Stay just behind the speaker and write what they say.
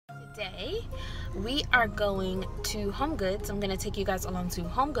today we are going to Home Goods. I'm gonna take you guys along to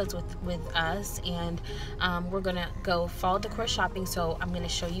Home Goods with us, and we're gonna go fall decor shopping. So I'm gonna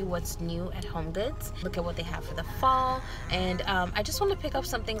show you what's new at Home Goods, look at what they have for the fall, and I just want to pick up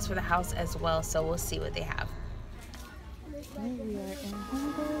some things for the house as well, so we'll see what they have. Here we are in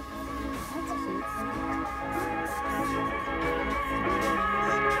Home Goods. That's cute.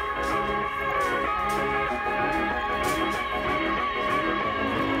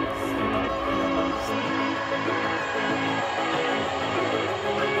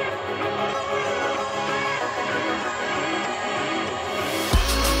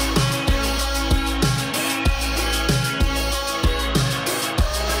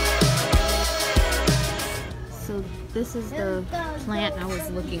 This is the plant I was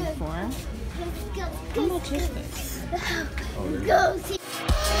looking for. How much is this? Go see.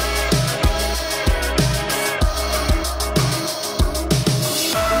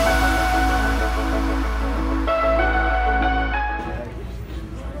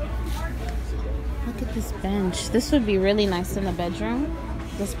 Look at this bench. This would be really nice in the bedroom.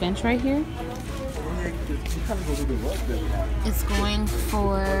 This bench right here. It's going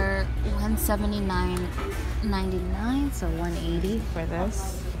for $179.99, so $180 for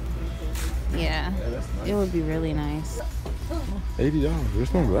this. Yeah, it would be really nice. $80.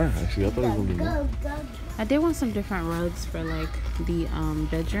 It's not bad actually. I thought it was gonna be more. I did want some different rugs for like the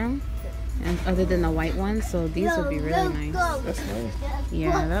bedroom, and other than the white ones, so these would be really nice. That's nice.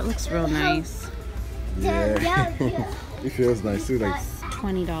 Yeah, that looks real nice. Yeah, it feels nice too. Like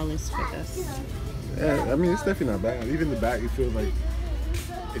 $20 for this. Yeah, I mean it's definitely not bad. Even the back, it feels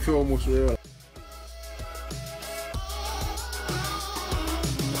almost real.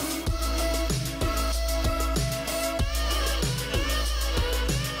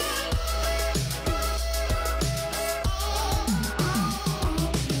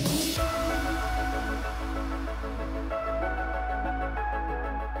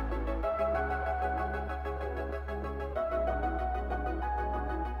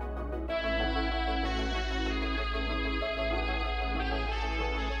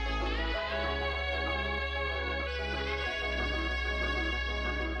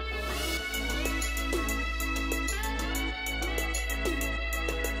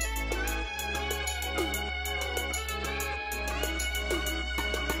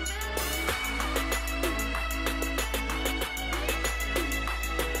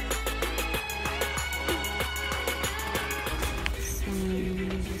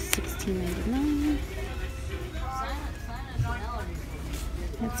 $16.99.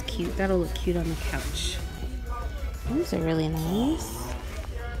 That's cute. That'll look cute on the couch. These are really nice.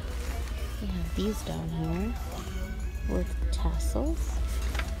 We have these down here with tassels.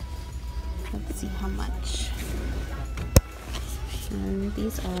 Let's see how much. And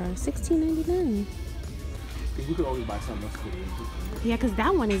these are $16.99. We could always buy something else. Yeah, because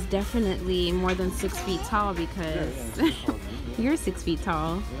that one is definitely more than 6 feet tall, because you're 6 feet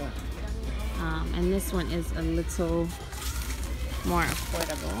tall. And this one is a little more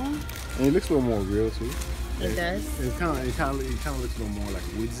affordable. And it looks a little more real too. It does. It kind of looks a little more like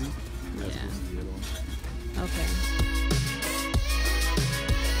woodsy. Yeah. Okay.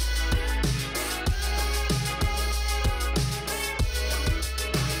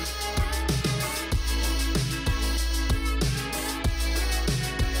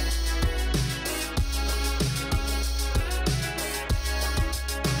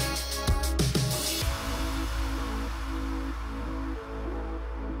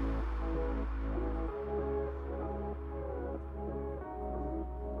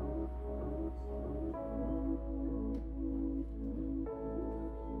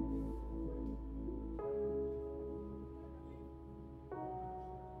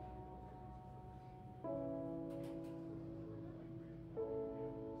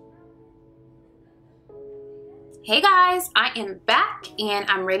 Hey guys, I am back and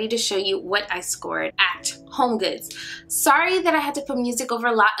I'm ready to show you what I scored at Home Goods. Sorry that I had to put music over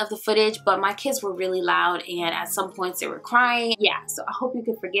a lot of the footage, but my kids were really loud and at some points they were crying. Yeah, so I hope you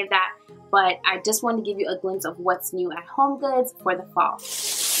can forgive that, but I just wanted to give you a glimpse of what's new at Home Goods for the fall.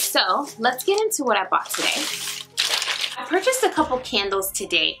 So let's get into what I bought today. I purchased a couple candles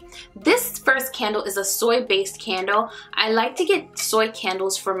today. This first candle is a soy-based candle. I like to get soy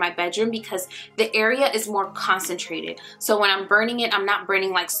candles for my bedroom because the area is more concentrated. So when I'm burning it, I'm not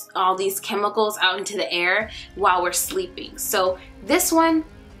burning like all these chemicals out into the air while we're sleeping. So this one,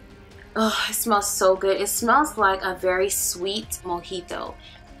 oh, it smells so good. It smells like a very sweet mojito,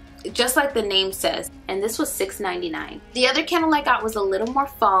 just like the name says. And this was $6.99. The other candle I got was a little more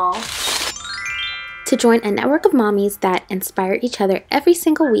fall. To join a network of mommies that inspire each other every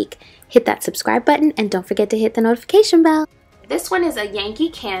single week, hit that subscribe button and don't forget to hit the notification bell. This one is a Yankee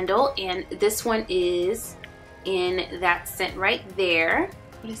candle, and this one is in that scent right there.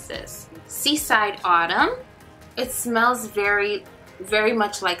 What is this? Seaside Autumn. It smells very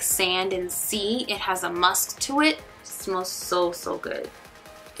much like sand and sea. It has a musk to it. It smells so good.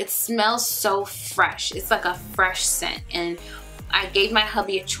 It smells so fresh. It's like a fresh scent, and I gave my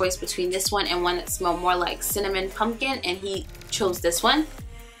hubby a choice between this one and one that smelled more like cinnamon pumpkin, and he chose this one.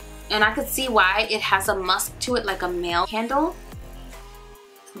 And I could see why. It has a musk to it like a male candle,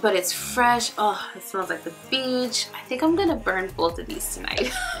 but it's fresh. Oh, it smells like the beach. I think I'm gonna burn both of these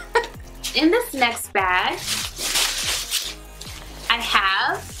tonight. In this next bag, I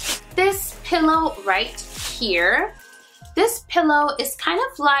have this pillow right here. This pillow is kind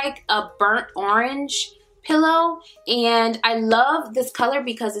of like a burnt orange pillow, and I love this color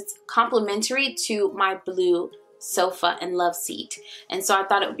because it's complementary to my blue sofa and love seat, and so I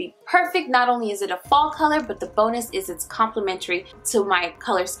thought it would be perfect. Not only is it a fall color, but the bonus is it's complementary to my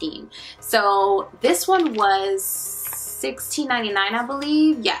color scheme. So this one was $16.99, I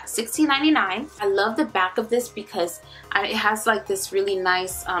believe. Yeah, $16.99. I love the back of this because it has like this really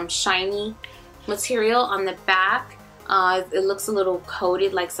nice shiny material on the back. It looks a little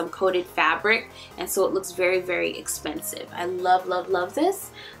coated, like some coated fabric, and so it looks very expensive. I love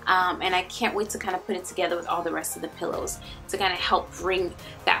this, and I can't wait to kind of put it together with all the rest of the pillows to kind of help bring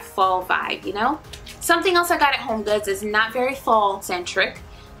that fall vibe, you know? Something else I got at HomeGoods is not very fall centric,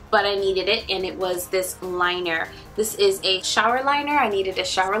 but I needed it, and it was this liner. This is a shower liner. I needed a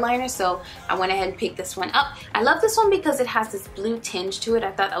shower liner, so I went ahead and picked this one up. I love this one because it has this blue tinge to it.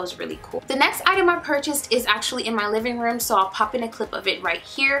 I thought that was really cool. The next item I purchased is actually in my living room, so I'll pop in a clip of it right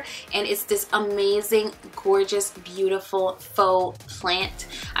here, and it's this amazing, gorgeous, beautiful faux plant.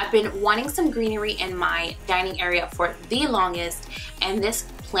 I've been wanting some greenery in my dining area for the longest, and this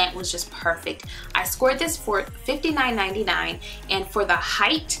plant was just perfect. I scored this for $59.99, and for the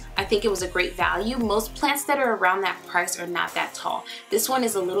height, I think it was a great value. Most plants that are around that price are not that tall. This one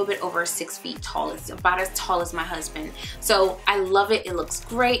is a little bit over 6 feet tall. It's about as tall as my husband. So I love it. It looks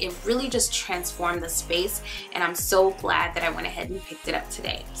great. It really just transformed the space, and I'm so glad that I went ahead and picked it up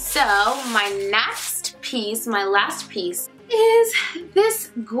today. So my next piece, my last piece, is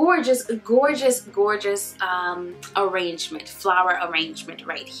this gorgeous arrangement, flower arrangement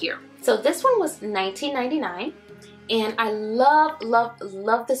right here. So this one was $19.99, and I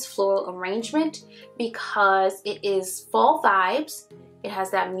love this floral arrangement because it is fall vibes. It has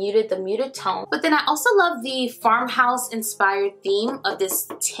that the muted tone, but then I also love the farmhouse inspired theme of this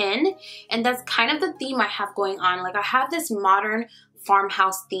tin, and that's kind of the theme I have going on. Like, I have this modern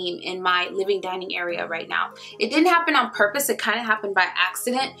farmhouse theme in my living dining area right now. It didn't happen on purpose. It kind of happened by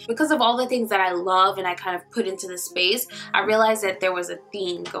accident because of all the things that I love and I kind of put into the space. I realized that there was a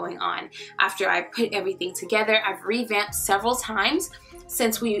theme going on after I put everything together. I've revamped several times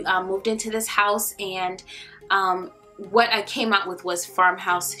since we moved into this house, and what I came out with was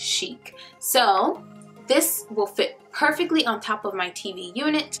farmhouse chic. So this will fit perfectly on top of my TV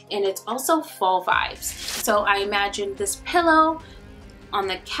unit, and it's also fall vibes. So I imagined this pillow on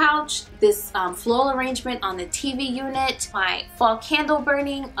the couch, this floral arrangement on the TV unit, my fall candle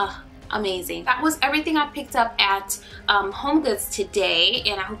burning. Amazing. That was everything I picked up at HomeGoods today,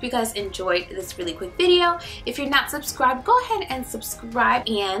 and I hope you guys enjoyed this really quick video. If you're not subscribed, go ahead and subscribe,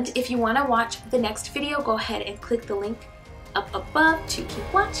 and if you want to watch the next video, go ahead and click the link up above to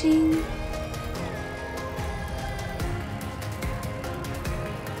keep watching.